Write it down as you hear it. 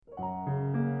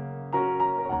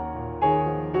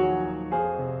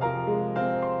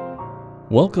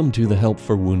Welcome to the Help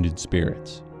for Wounded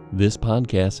Spirits. This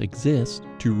podcast exists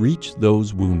to reach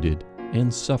those wounded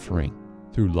and suffering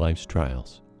through life's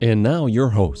trials. And now your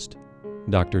host,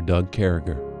 Dr. Doug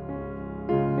Carragher.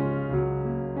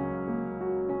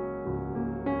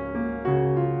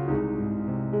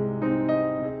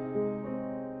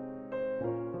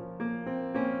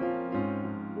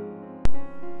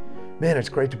 Man, it's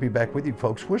great to be back with you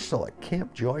folks. We're still at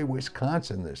Camp Joy,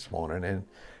 Wisconsin this morning, and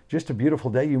just a beautiful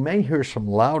day. You may hear some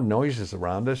loud noises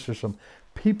around us. There's some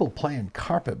people playing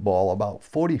carpet ball about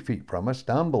 40 feet from us,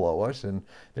 down below us, and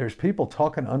there's people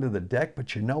talking under the deck,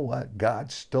 but you know what?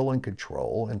 God's still in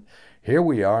control, and here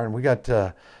we are, and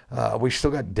we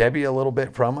still got Debbie a little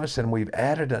bit from us, and we've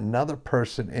added another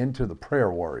person into the prayer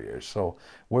warriors. So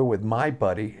we're with my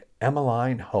buddy,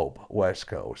 Emmeline Hope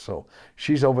Wesco. So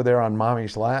she's over there on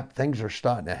mommy's lap. Things are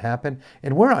starting to happen.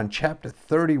 And we're on chapter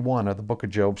 31 of the book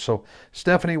of Job. So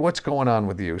Stephanie, what's going on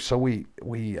with you? So we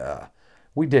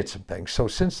did some things. So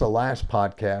since the last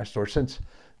podcast, or since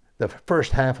the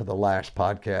first half of the last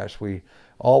podcast, we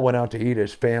all went out to eat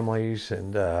as families,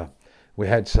 and we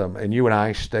had some, and you and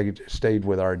I stayed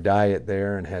with our diet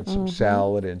there and had some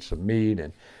salad and some meat,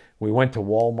 and we went to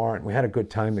Walmart and we had a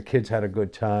good time. The kids had a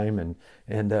good time.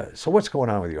 And so what's going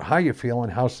on with you? How you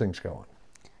feeling? How's things going?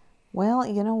 Well,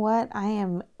 you know what? I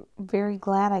am very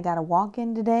glad I got a walk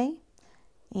in today.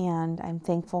 And I'm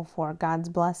thankful for God's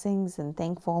blessings and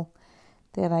thankful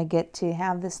that I get to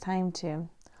have this time to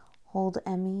hold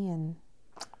Emmy and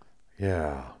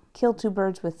kill two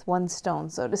birds with one stone,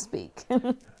 so to speak.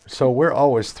 So we're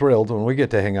always thrilled when we get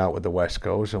to hang out with the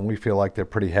Wescos, and we feel like they're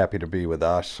pretty happy to be with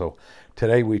us. So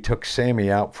today we took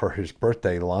Sammy out for his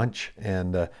birthday lunch,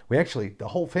 and the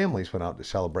whole family's went out to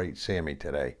celebrate Sammy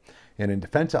today. And in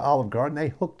defense of Olive Garden, they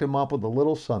hooked him up with a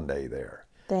little sundae there.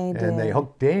 They did. And they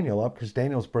hooked Daniel up because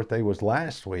Daniel's birthday was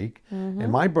last week,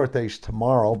 and my birthday's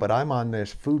tomorrow, but I'm on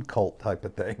this food cult type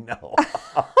of thing now.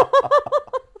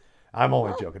 I'm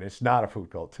only joking. It's not a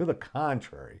food cult. To the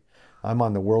contrary, I'm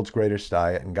on the world's greatest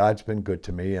diet, and God's been good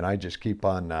to me, and I just keep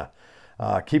on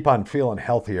feeling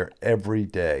healthier every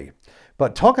day.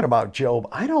 But talking about Job,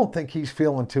 I don't think he's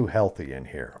feeling too healthy in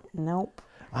here. Nope.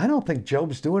 I don't think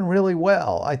Job's doing really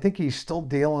well. I think he's still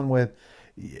dealing with,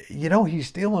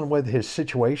 he's dealing with his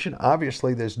situation.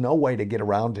 Obviously, there's no way to get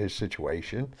around his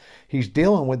situation. He's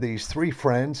dealing with these three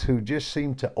friends who just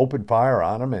seem to open fire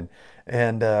on him,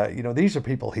 and these are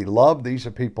people he loved. These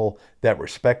are people that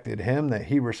respected him, that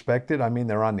he respected. I mean,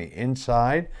 they're on the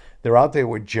inside. They're out there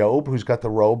with Job, who's got the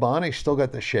robe on. He's still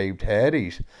got the shaved head.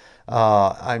 He's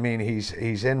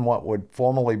in what would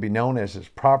formerly be known as his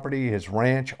property, his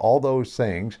ranch, all those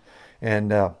things.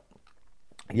 And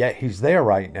yet he's there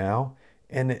right now,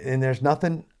 and there's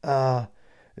nothing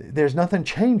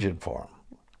changing for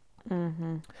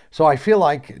him. So I feel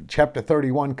like chapter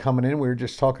 31 coming in, we were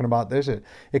just talking about this, it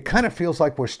kind of feels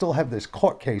like we still have this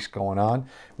court case going on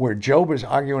where Job is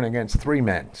arguing against three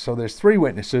men. So there's three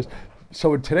witnesses.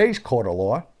 So in today's court of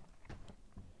law,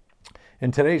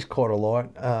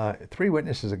 three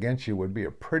witnesses against you would be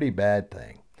a pretty bad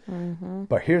thing.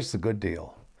 But here's the good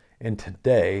deal. And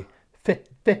today,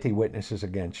 50 witnesses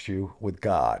against you with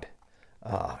God.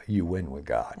 You win with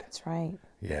God. That's right.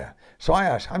 Yeah. So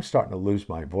I'm starting to lose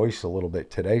my voice a little bit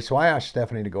today. So I asked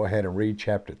Stephanie to go ahead and read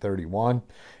chapter 31,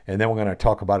 and then we're going to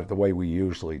talk about it the way we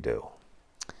usually do.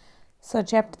 So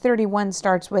chapter 31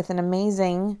 starts with an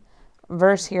amazing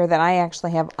verse here that I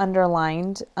actually have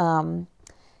underlined.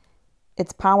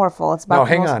 It's powerful. It's about. Now,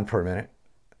 hang on for a minute.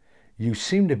 You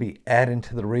seem to be adding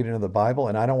to the reading of the Bible,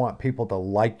 and I don't want people to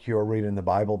like your reading the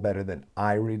Bible better than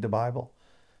I read the Bible.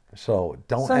 So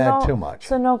don't add too much.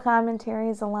 So no commentary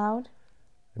is allowed?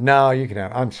 No, you can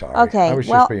have. I'm sorry. Okay. I was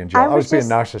just being jealous. I was being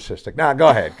narcissistic. No, go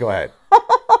ahead.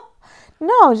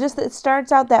 No, just it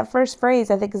starts out, that first phrase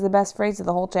I think is the best phrase of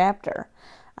the whole chapter.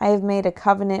 I have made a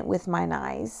covenant with mine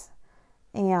eyes.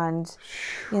 And,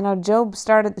 Job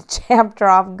started the chapter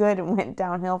off good and went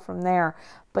downhill from there.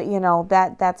 But,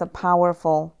 that's a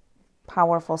powerful,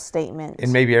 powerful statement.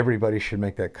 And maybe everybody should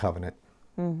make that covenant,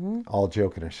 all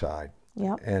joking aside.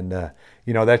 Yep. And,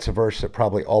 that's a verse that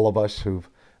probably all of us who've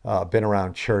been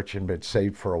around church and been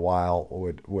saved for a while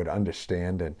would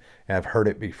understand and have heard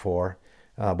it before.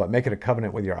 But making a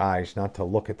covenant with your eyes, not to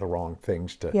look at the wrong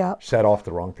things, to set off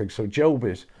the wrong things. So Job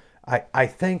is, I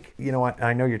think,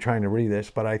 I know you're trying to read this,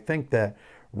 but I think that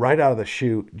right out of the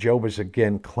chute, Job is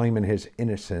again claiming his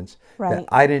innocence, that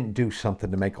I didn't do something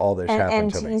to make all this happen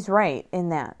to me. And he's right in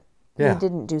that. Yeah. He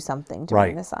didn't do something to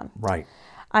bring this on. Right.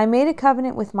 I made a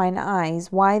covenant with mine eyes.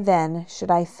 Why then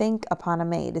should I think upon a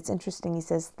maid? It's interesting. He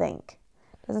says think.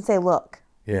 It doesn't say look.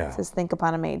 Yeah. It says think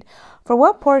upon a maid. For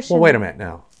what portion? Well, wait a minute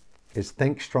now. Is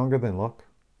think stronger than look?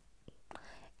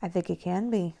 I think it can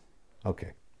be.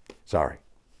 Okay. Sorry.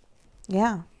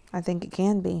 Yeah, I think it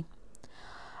can be.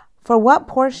 For what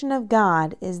portion of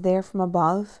God is there from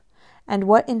above, and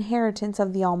what inheritance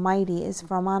of the Almighty is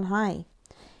from on high?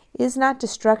 Is not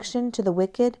destruction to the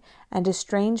wicked, and a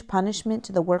strange punishment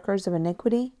to the workers of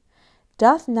iniquity?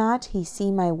 Doth not he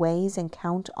see my ways and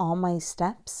count all my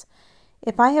steps?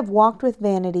 If I have walked with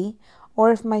vanity,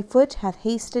 or if my foot hath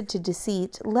hasted to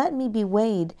deceit, let me be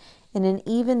weighed in an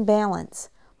even balance,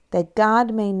 that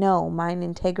God may know mine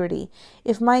integrity.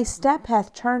 If my step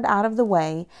hath turned out of the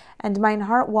way, and mine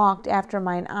heart walked after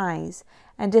mine eyes,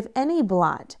 and if any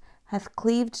blot hath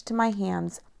cleaved to my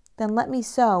hands, then let me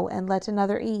sow, and let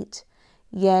another eat.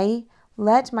 Yea,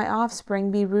 let my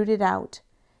offspring be rooted out.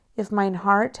 If mine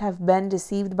heart have been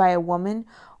deceived by a woman,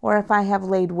 or if I have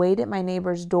laid wait at my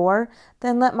neighbor's door,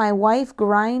 then let my wife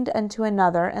grind unto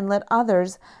another, and let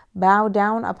others bow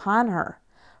down upon her.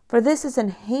 For this is an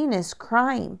heinous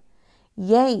crime.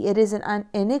 Yea, it is an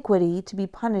iniquity to be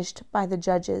punished by the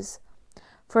judges.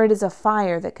 For it is a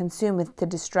fire that consumeth to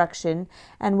destruction,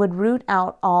 and would root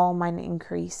out all mine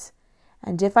increase.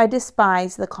 And if I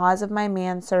despise the cause of my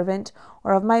manservant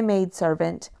or of my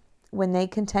maidservant, when they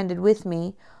contended with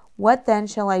me, what then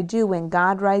shall I do when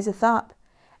God riseth up?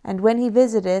 And when he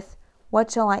visiteth,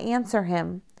 what shall I answer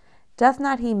him? Doth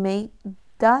not he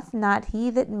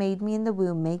that made me in the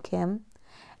womb make him?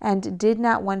 And did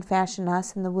not one fashion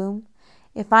us in the womb?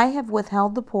 If I have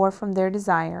withheld the poor from their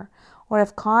desire, or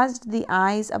have caused the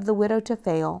eyes of the widow to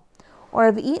fail, or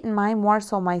have eaten my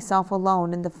morsel myself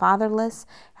alone, and the fatherless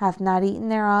hath not eaten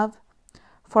thereof?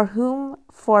 For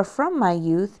from my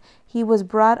youth he was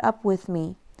brought up with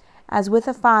me, as with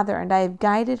a father, and I have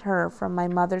guided her from my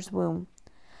mother's womb.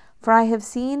 For I have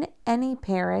seen any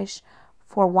perish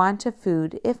for want of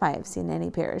food, if I have seen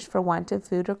any perish for want of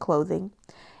food or clothing,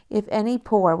 if any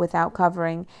poor without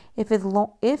covering, if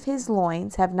his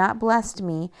loins have not blessed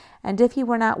me, and if he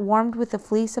were not warmed with the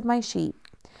fleece of my sheep,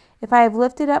 if I have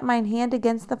lifted up mine hand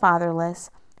against the fatherless,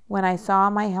 when I saw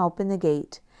my help in the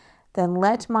gate, then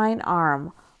let mine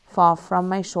arm fall from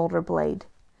my shoulder blade,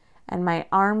 and my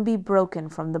arm be broken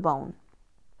from the bone.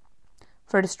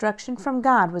 For destruction from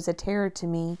God was a terror to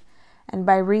me, and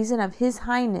by reason of his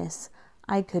highness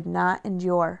I could not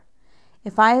endure.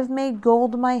 If I have made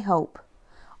gold my hope,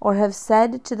 or have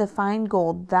said to the fine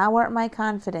gold, Thou art my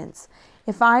confidence,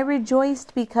 if I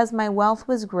rejoiced because my wealth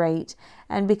was great,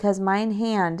 and because mine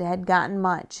hand had gotten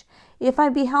much, if I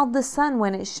beheld the sun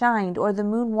when it shined, or the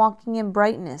moon walking in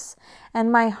brightness,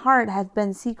 and my heart hath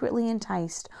been secretly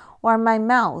enticed, or my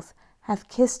mouth hath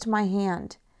kissed my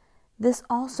hand, this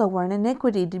also were an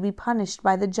iniquity to be punished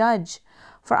by the judge,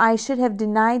 for I should have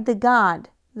denied the God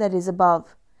that is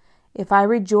above. If I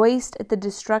rejoiced at the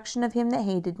destruction of him that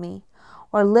hated me,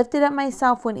 or lifted up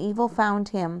myself when evil found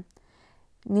him,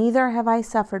 neither have I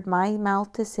suffered my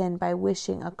mouth to sin by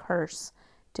wishing a curse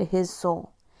to his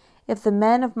soul. If the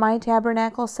men of my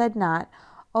tabernacle said not,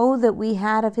 O that we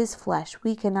had of his flesh,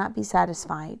 we cannot be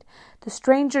satisfied. The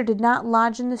stranger did not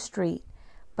lodge in the street,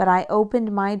 but I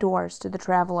opened my doors to the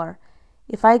traveler.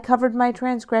 If I covered my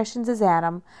transgressions as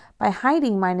Adam, by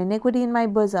hiding mine iniquity in my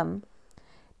bosom,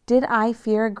 did I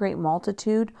fear a great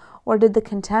multitude, or did the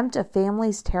contempt of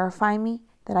families terrify me,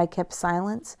 that I kept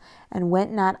silence, and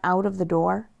went not out of the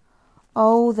door?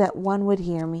 Oh, that one would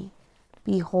hear me!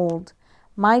 Behold,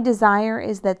 my desire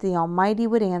is that the Almighty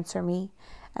would answer me,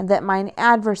 and that mine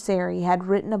adversary had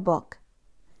written a book.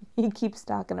 He keeps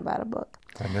talking about a book.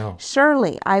 I know.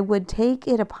 Surely I would take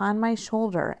it upon my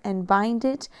shoulder, and bind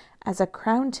it as a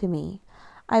crown to me.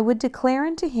 I would declare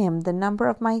unto him the number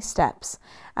of my steps.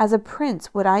 As a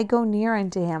prince would I go near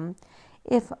unto him.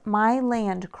 If my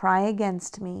land cry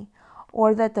against me,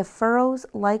 or that the furrows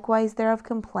likewise thereof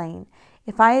complain,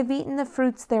 if I have eaten the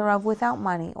fruits thereof without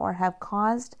money, or have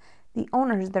caused the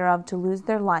owners thereof to lose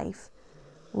their life,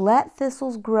 let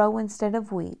thistles grow instead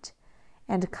of wheat,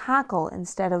 and cockle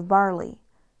instead of barley.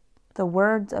 The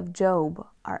words of Job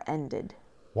are ended.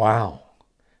 Wow.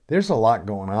 There's a lot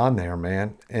going on there,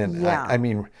 man. And Yeah. I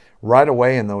mean, right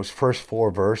away in those first 4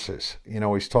 verses,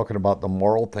 he's talking about the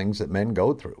moral things that men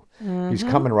go through. Mm-hmm. He's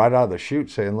coming right out of the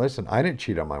chute saying, listen, I didn't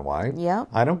cheat on my wife. Yep.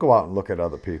 I don't go out and look at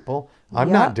other people.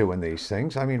 I'm not doing these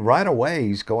things. I mean, right away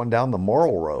he's going down the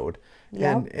moral road.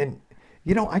 Yep. And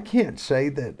I can't say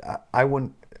that I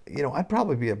wouldn't, I'd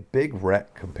probably be a big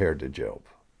wreck compared to Job.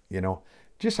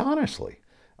 Just honestly.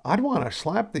 I'd want to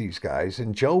slap these guys.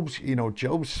 And Job's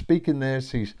speaking this.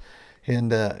 He's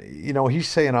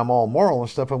saying I'm all moral and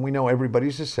stuff. And we know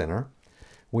everybody's a sinner.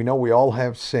 We know we all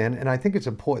have sin. And I think it's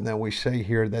important that we say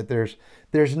here that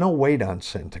there's no weight on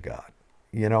sin to God.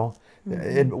 you know.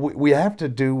 And we have to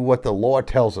do what the law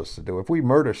tells us to do. If we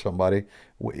murder somebody,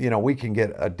 we can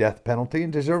get a death penalty,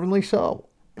 and deservingly so.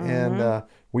 And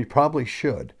we probably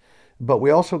should. But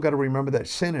we also got to remember that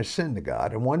sin is sin to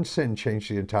God, and one sin changed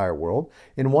the entire world,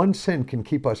 and one sin can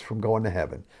keep us from going to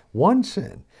heaven. One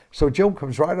sin. So Job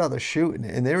comes right out of the chute,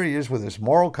 and there he is with his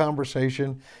moral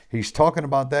conversation. He's talking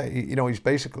about that. He's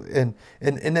basically, and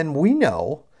then we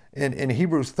know in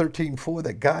Hebrews 13:4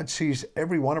 that God sees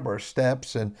every one of our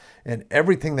steps and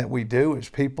everything that we do as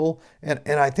people. And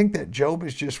I think that Job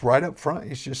is just right up front.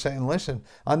 He's just saying, listen,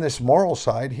 on this moral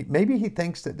side, maybe he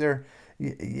thinks that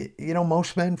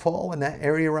most men fall in that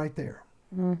area right there.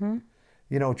 Mm-hmm.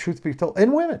 Truth be told,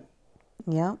 and women.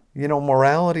 Yeah.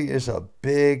 Morality is a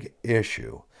big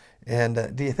issue.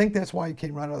 And do you think that's why he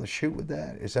came right out of the chute with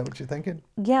that? Is that what you're thinking?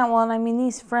 Yeah, well, I mean,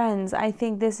 these friends, I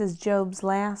think this is Job's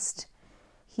last.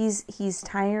 He's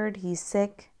tired, he's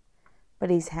sick, but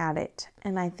he's had it.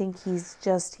 And I think he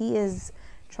is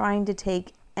trying to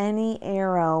take any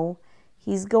arrow.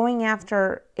 He's going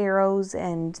after arrows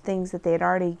and things that they had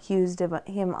already accused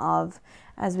him of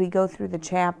as we go through the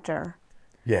chapter.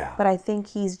 Yeah. But I think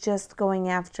he's just going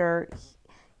after,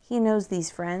 he knows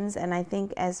these friends, and I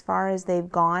think as far as they've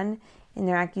gone in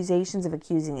their accusations of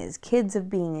accusing his kids of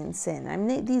being in sin, I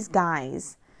mean, these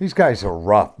guys are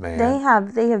rough, man.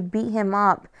 They have beat him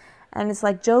up, and it's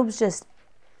like Job's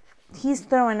he's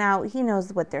throwing out, he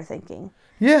knows what they're thinking.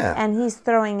 Yeah. And he's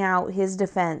throwing out his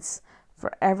defense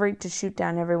to shoot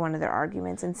down every one of their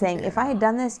arguments and saying, if I had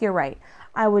done this, you're right,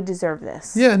 I would deserve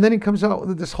this. Yeah, and then he comes out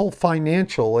with this whole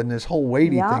financial and this whole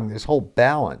weighty thing, this whole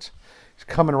balance. He's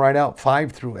coming right out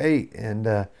 5 through 8,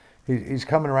 and he's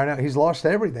coming right out. He's lost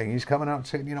everything. He's coming out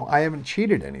saying, I haven't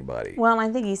cheated anybody. Well,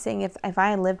 I think he's saying if I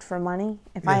had lived for money,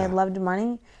 I had loved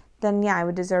money, then I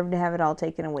would deserve to have it all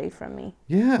taken away from me.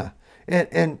 Yeah,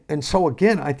 and so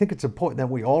again, I think it's important that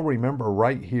we all remember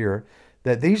right here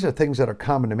that these are things that are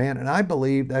common to man, and I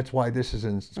believe that's why this is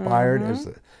inspired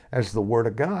as the Word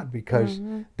of God, because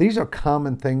these are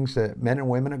common things that men and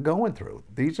women are going through.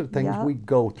 These are things we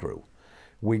go through.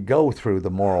 We go through the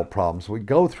moral problems. We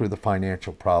go through the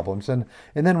financial problems. And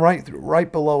then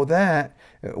right below that,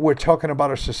 we're talking about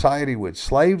a society with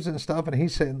slaves and stuff. And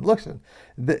he's saying, listen,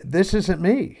 this isn't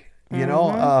me.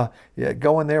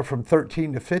 Going there from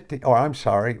 13 to 50. Oh, I'm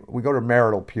sorry. We go to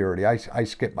marital purity. I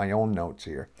skipped my own notes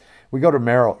here. We go to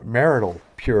marital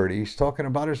purity. He's talking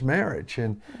about his marriage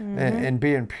and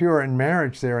being pure in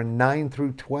marriage there in 9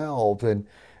 through 12. And,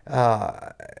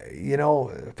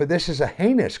 for this is a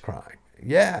heinous crime.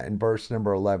 Yeah, in verse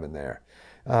number 11 there.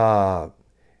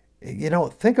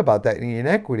 Think about that. The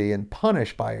inequity and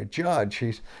punished by a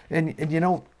judge.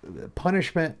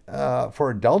 Punishment for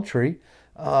adultery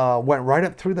went right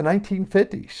up through the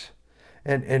 1950s.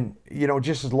 And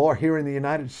just as law here in the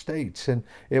United States. And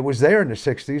it was there in the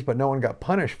 60s, but no one got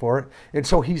punished for it. And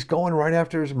so he's going right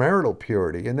after his marital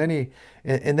purity. And then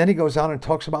he goes on and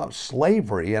talks about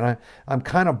slavery. And I'm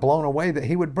kind of blown away that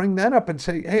he would bring that up and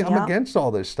say, hey, I'm against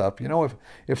all this stuff.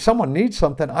 If someone needs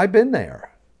something, I've been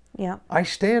there. Yeah. I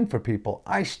stand for people.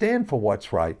 I stand for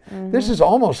what's right. This is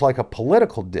almost like a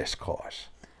political discourse.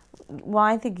 Well,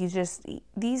 I think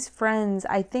these friends,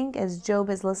 I think as Job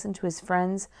has listened to his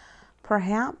friends,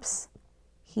 perhaps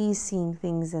he's seeing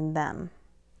things in them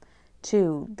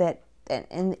too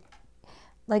and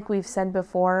like we've said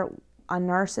before, a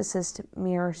narcissist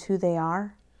mirrors who they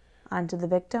are onto the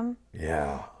victim.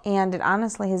 Yeah. And it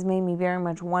honestly has made me very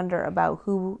much wonder about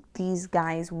who these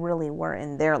guys really were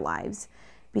in their lives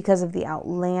because of the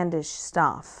outlandish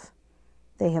stuff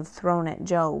they have thrown at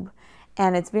Job.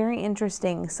 And it's very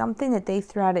interesting, something that they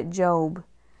threw out at Job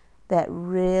that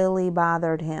really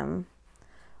bothered him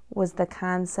was the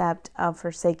concept of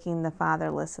forsaking the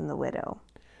fatherless and the widow.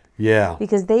 Yeah.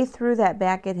 Because they threw that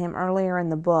back at him earlier in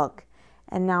the book.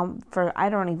 And now I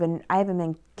haven't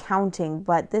been counting,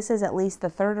 but this is at least the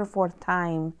third or fourth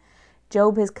time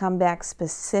Job has come back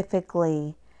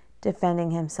specifically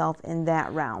defending himself in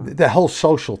that realm. The whole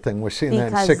social thing, we're seeing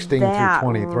that in 16 through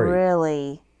 23.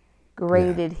 Really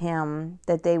grated him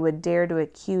that they would dare to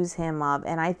accuse him of.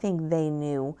 And I think they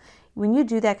knew. When you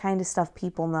do that kind of stuff,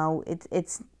 people know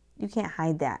it's you can't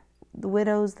hide that. The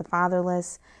widows, the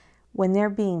fatherless, when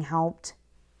they're being helped,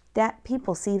 that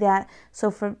people see that. So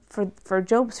for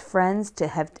Job's friends to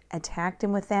have attacked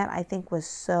him with that, I think was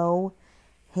so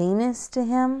heinous to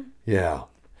him. Yeah.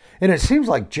 And it seems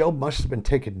like Job must have been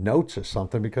taking notes or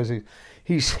something, because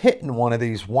he's hitting one of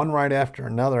these one right after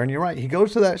another. And you're right, he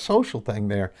goes to that social thing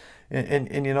there.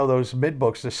 And those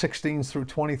mid-books, the 16 through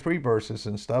 23 verses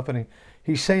and stuff. And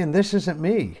he's saying, this isn't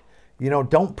me.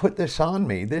 don't put this on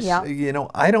me. This,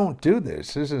 I don't do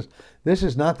this. This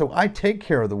is not I take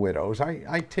care of the widows.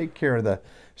 I take care of the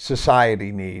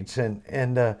society needs. And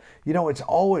it's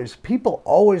always, people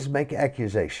always make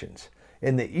accusations.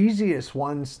 And the easiest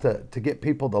ones to get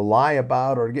people to lie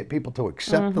about or to get people to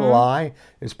accept the lie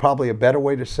is probably a better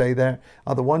way to say that,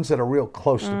 are the ones that are real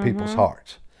close to people's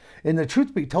hearts. And the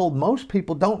truth be told, most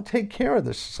people don't take care of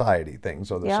the society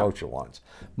things or the social ones.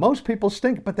 Most people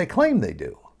stink, but they claim they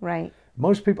do. Right.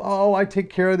 Most people, I take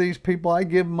care of these people. I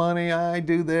give money. I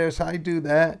do this. I do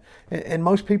that. And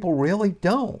most people really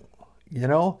don't,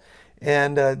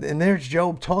 And there's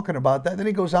Job talking about that. Then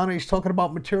he goes on and he's talking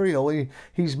about material.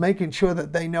 He's making sure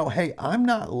that they know, hey,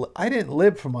 I didn't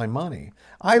live for my money.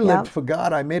 I lived for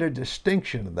God. I made a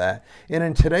distinction of that. And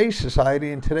in today's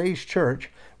society, in today's church,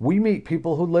 we meet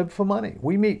people who live for money.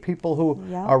 We meet people who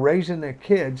are raising their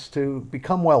kids to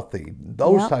become wealthy,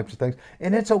 those types of things.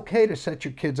 And it's okay to set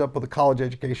your kids up with a college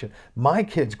education. My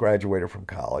kids graduated from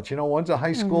college. One's a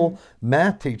high school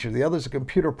math teacher. The other's a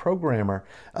computer programmer.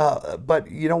 But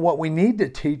what we need to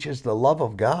teach is the love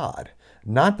of God,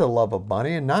 not the love of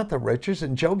money and not the riches.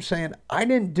 And Job's saying, I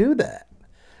didn't do that.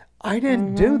 I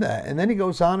didn't do that. And then he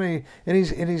goes on and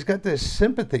he's got this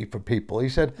sympathy for people. He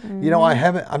said,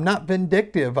 I'm not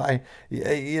vindictive. I'm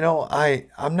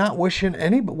not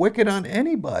wishing wicked on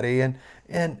anybody. And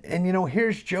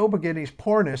here's Job again. He's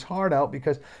pouring his heart out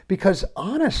because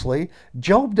honestly,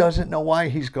 Job doesn't know why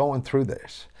he's going through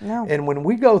this. No. And when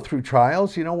we go through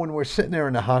trials, when we're sitting there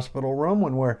in the hospital room,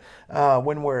 when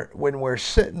we're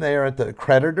sitting there at the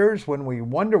creditors, when we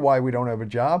wonder why we don't have a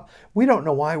job, we don't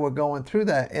know why we're going through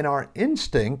that. And our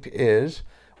instinct is,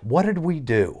 what did we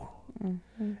do?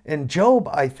 And Job,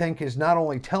 I think, is not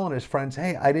only telling his friends,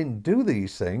 hey, I didn't do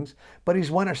these things, but he's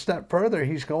went a step further.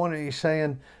 He's going and he's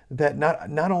saying that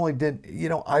not only did,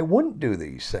 I wouldn't do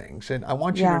these things. And I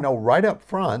want you to know right up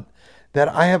front that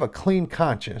I have a clean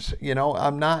conscience.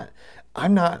 I'm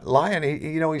not lying.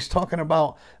 He's talking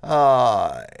about,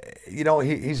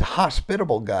 he's a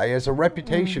hospitable guy. He has a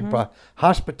reputation for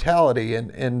hospitality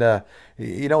and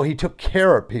he took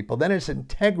care of people. Then his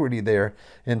integrity there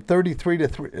in 33 to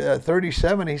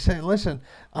 37, he's saying, listen,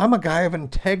 I'm a guy of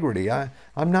integrity.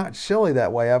 I'm not silly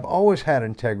that way. I've always had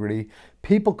integrity.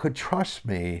 People could trust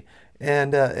me.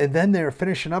 And then they're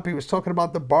finishing up. He was talking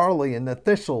about the barley and the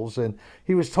thistles, and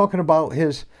he was talking about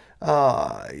his,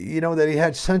 that he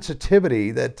had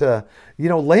sensitivity, that,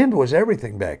 land was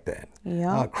everything back then.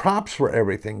 Yeah. Crops were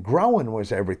everything. Growing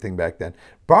was everything back then.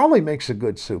 Barley makes a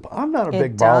good soup. I'm not a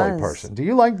big barley person. Do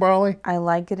you like barley? I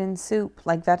like it in soup,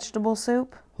 like vegetable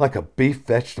soup. Like a beef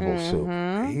vegetable soup.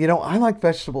 I like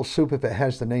vegetable soup if it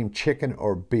has the name chicken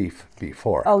or beef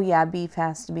before. Oh, yeah, beef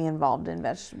has to be involved in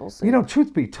vegetable soup.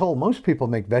 Truth be told, most people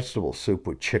make vegetable soup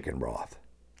with chicken broth.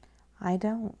 I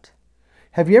don't.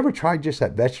 Have you ever tried just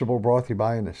that vegetable broth you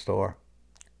buy in the store?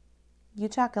 You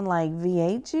talking like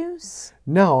V8 juice?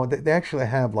 No, they actually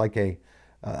have like they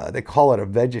call it a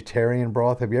vegetarian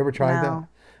broth. Have you ever tried that?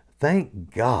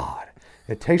 Thank God.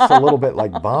 It tastes a little bit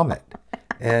like vomit.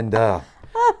 And,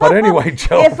 but anyway,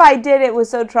 Joe. If I did, it was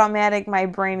so traumatic, my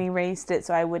brain erased it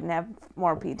so I wouldn't have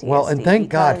more PTSD. Well, and thank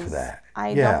God for that.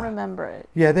 I don't remember it.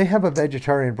 Yeah, they have a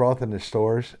vegetarian broth in the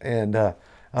stores. And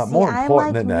more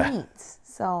important than that. Meats,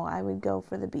 so I would go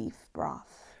for the beef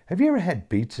broth. Have you ever had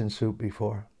beets in soup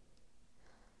before?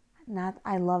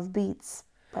 I love beets,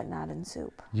 but not in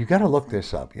soup. You got to look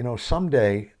this up.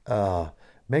 Someday,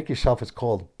 make yourself, it's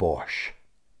called borscht.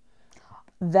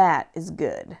 That is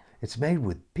good. It's made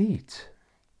with beets.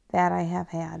 That I have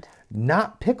had.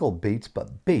 Not pickled beets,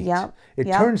 but beets. Yep. It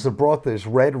turns the broth this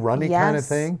red, runny kind of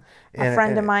thing. And a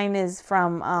friend of mine is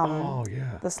from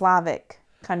the Slavic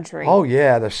country. Oh,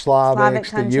 yeah, the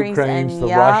Slavics, the Ukrainians, the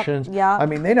Russians. Yep. I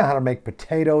mean, they know how to make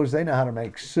potatoes. They know how to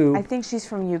make soup. I think she's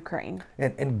from Ukraine.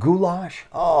 And goulash.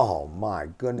 Oh, my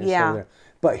goodness. Yeah.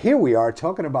 But here we are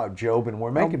talking about Job, and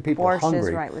we're making people hungry. Borscht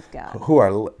is right with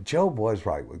God. Job was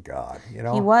right with God,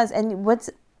 He was. And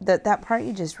that part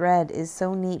you just read is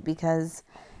so neat because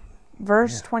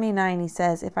verse 29, he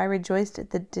says, if I rejoiced at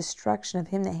the destruction of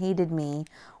him that hated me,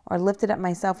 or lifted up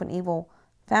myself when evil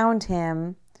found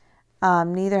him,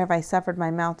 neither have I suffered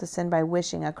my mouth to sin by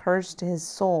wishing a curse to his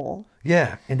soul.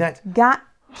 Yeah, and that God,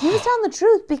 he was telling the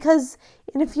truth because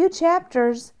in a few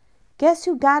chapters, guess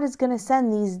who God is going to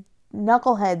send these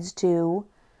knuckleheads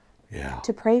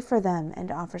to pray for them and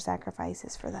to offer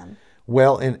sacrifices for them.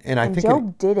 Well, and I think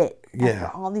Job did it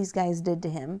after all these guys did to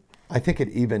him. I think it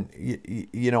even,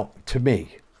 to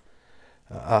me,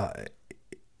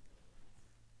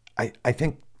 I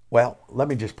think, well, let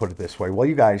me just put it this way. Well,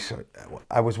 you guys,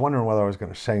 I was wondering whether I was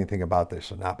going to say anything about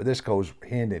this or not, but this goes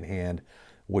hand in hand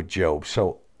with Job.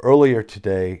 So earlier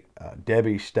today,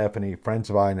 Debbie, Stephanie, friends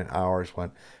of mine and ours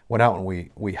went out and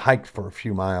we hiked for a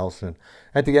few miles. And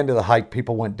at the end of the hike,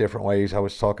 people went different ways. I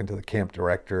was talking to the camp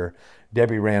director.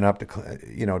 Debbie ran up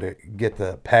to get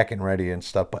the packing ready and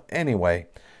stuff. But anyway,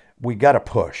 we got a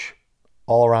push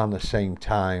all around the same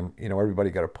time.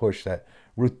 Everybody got a push that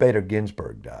Ruth Bader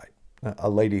Ginsburg died, a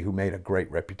lady who made a great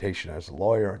reputation as a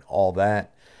lawyer and all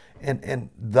that. And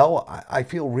though I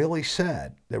feel really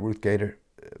sad that Ruth Bader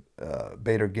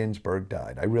Ginsburg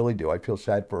died, I really do. I feel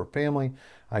sad for her family.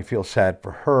 I feel sad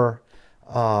for her.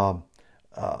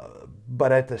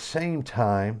 But at the same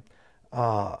time,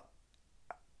 I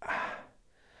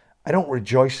don't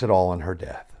rejoice at all in her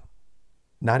death,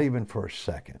 not even for a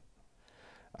second.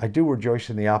 I do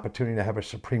rejoice in the opportunity to have a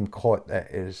Supreme Court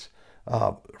that is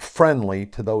friendly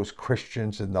to those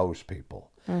Christians and those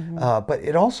people. Mm-hmm. But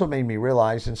it also made me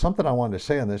realize, and something I wanted to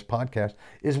say on this podcast,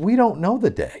 is we don't know the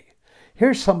day.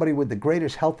 Here's somebody with the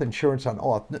greatest health insurance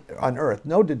on earth,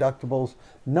 no deductibles,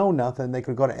 no nothing. They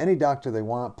could go to any doctor they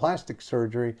want, plastic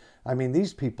surgery. I mean,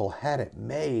 these people had it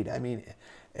made. I mean,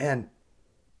 and,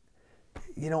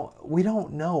 we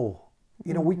don't know.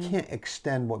 We can't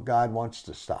extend what God wants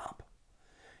to stop.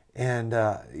 And,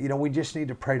 we just need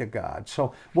to pray to God.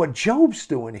 So what Job's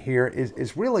doing here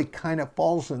is really kind of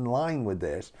falls in line with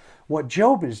this. What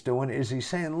Job is doing is he's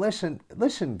saying, listen,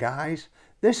 guys,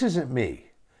 this isn't me.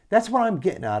 That's what I'm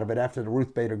getting out of it after the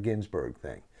Ruth Bader Ginsburg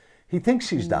thing. He thinks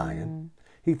he's dying.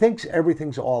 He thinks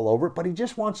everything's all over, but he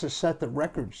just wants to set the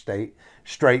record straight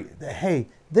that, hey,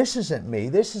 this isn't me.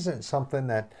 This isn't something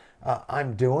that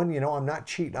I'm doing. I'm not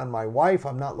cheating on my wife.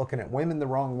 I'm not looking at women the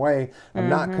wrong way. I'm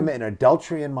not committing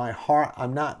adultery in my heart.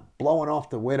 I'm not blowing off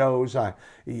the widows.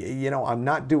 I'm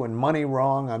not doing money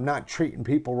wrong. I'm not treating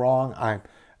people wrong.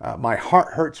 My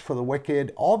heart hurts for the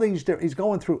wicked. All these, he's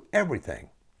going through everything.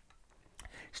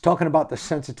 He's talking about the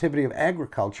sensitivity of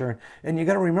agriculture. And you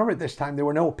got to remember at this time, there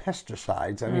were no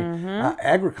pesticides. I mean,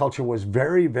 agriculture was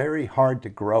very, very hard to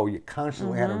grow. You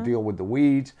constantly had to deal with the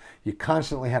weeds. You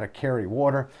constantly had to carry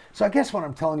water. So I guess what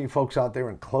I'm telling you folks out there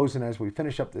in closing as we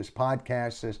finish up this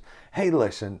podcast is, hey,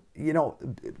 listen,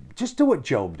 just do what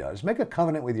Job does. Make a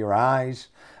covenant with your eyes.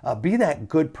 Be that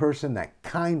good person, that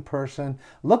kind person.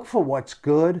 Look for what's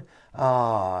good,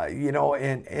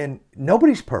 and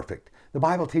nobody's perfect. The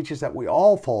Bible teaches that we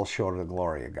all fall short of the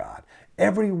glory of God.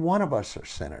 Every one of us are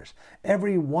sinners.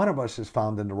 Every one of us is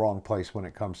found in the wrong place when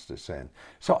it comes to sin.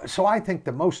 So I think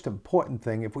the most important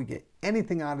thing, if we get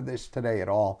anything out of this today at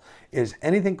all, is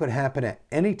anything could happen at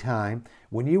any time.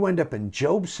 When you end up in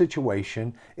Job's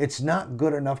situation, it's not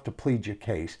good enough to plead your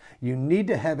case. You need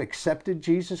to have accepted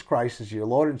Jesus Christ as your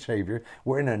Lord and Savior.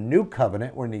 We're in a new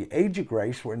covenant. We're in the age of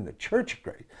grace. We're in the church of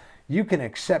grace. You can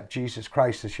accept Jesus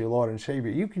Christ as your Lord and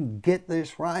Savior. You can get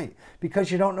this right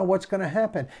because you don't know what's going to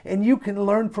happen. And you can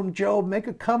learn from Job, make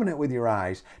a covenant with your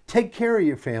eyes. Take care of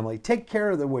your family. Take care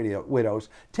of the widows.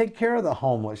 Take care of the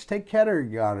homeless. Take care of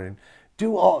your garden.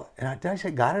 Do all. And did I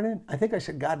say gardening? I think I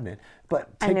said gardening. But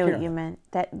I knew what you meant.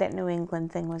 That New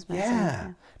England thing was missing.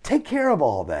 Yeah. Take care of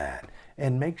all that.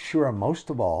 And make sure, most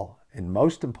of all, and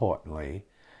most importantly,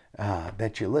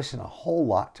 that you listen a whole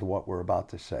lot to what we're about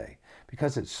to say,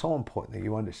 because it's so important that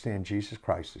you understand Jesus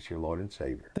Christ as your Lord and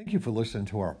Savior. Thank you for listening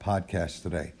to our podcast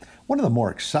today. One of the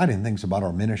more exciting things about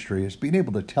our ministry is being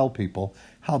able to tell people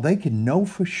how they can know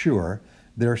for sure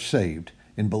they're saved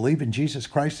and believe in Jesus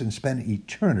Christ and spend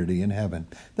eternity in heaven.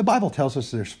 The Bible tells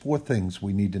us there's 4 things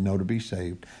we need to know to be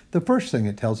saved. The first thing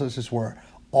it tells us is we're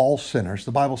all sinners.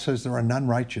 The Bible says there are none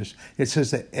righteous. It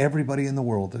says that everybody in the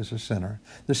world is a sinner.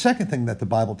 The second thing that the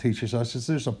Bible teaches us is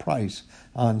there's a price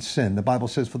on sin. The Bible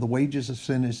says for the wages of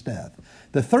sin is death.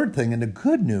 The third thing, and the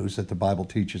good news that the Bible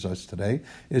teaches us today,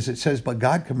 is it says, but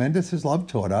God commendeth his love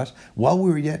toward us. While we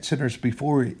were yet sinners,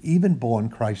 before we were even born,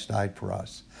 Christ died for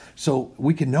us. So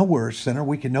we can know we're a sinner.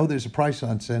 We can know there's a price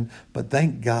on sin, but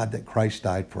thank God that Christ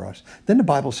died for us. Then the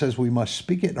Bible says we must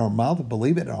speak it in our mouth and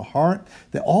believe it in our heart,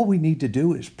 that all we need to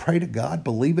do is pray to God,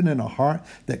 believe it in our heart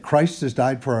that Christ has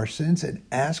died for our sins, and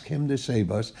ask him to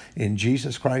save us in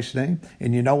Jesus Christ's name.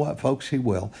 And you know what, folks? He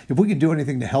will. If we can do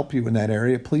anything to help you in that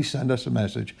area, please send us a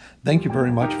message. Thank you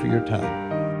very much for your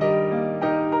time.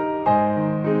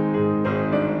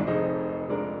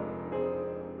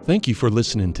 Thank you for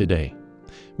listening today.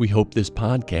 We hope this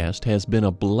podcast has been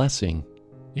a blessing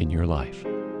in your life.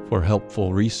 For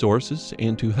helpful resources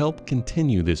and to help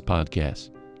continue this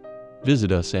podcast,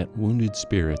 visit us at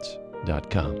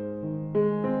woundedspirits.com.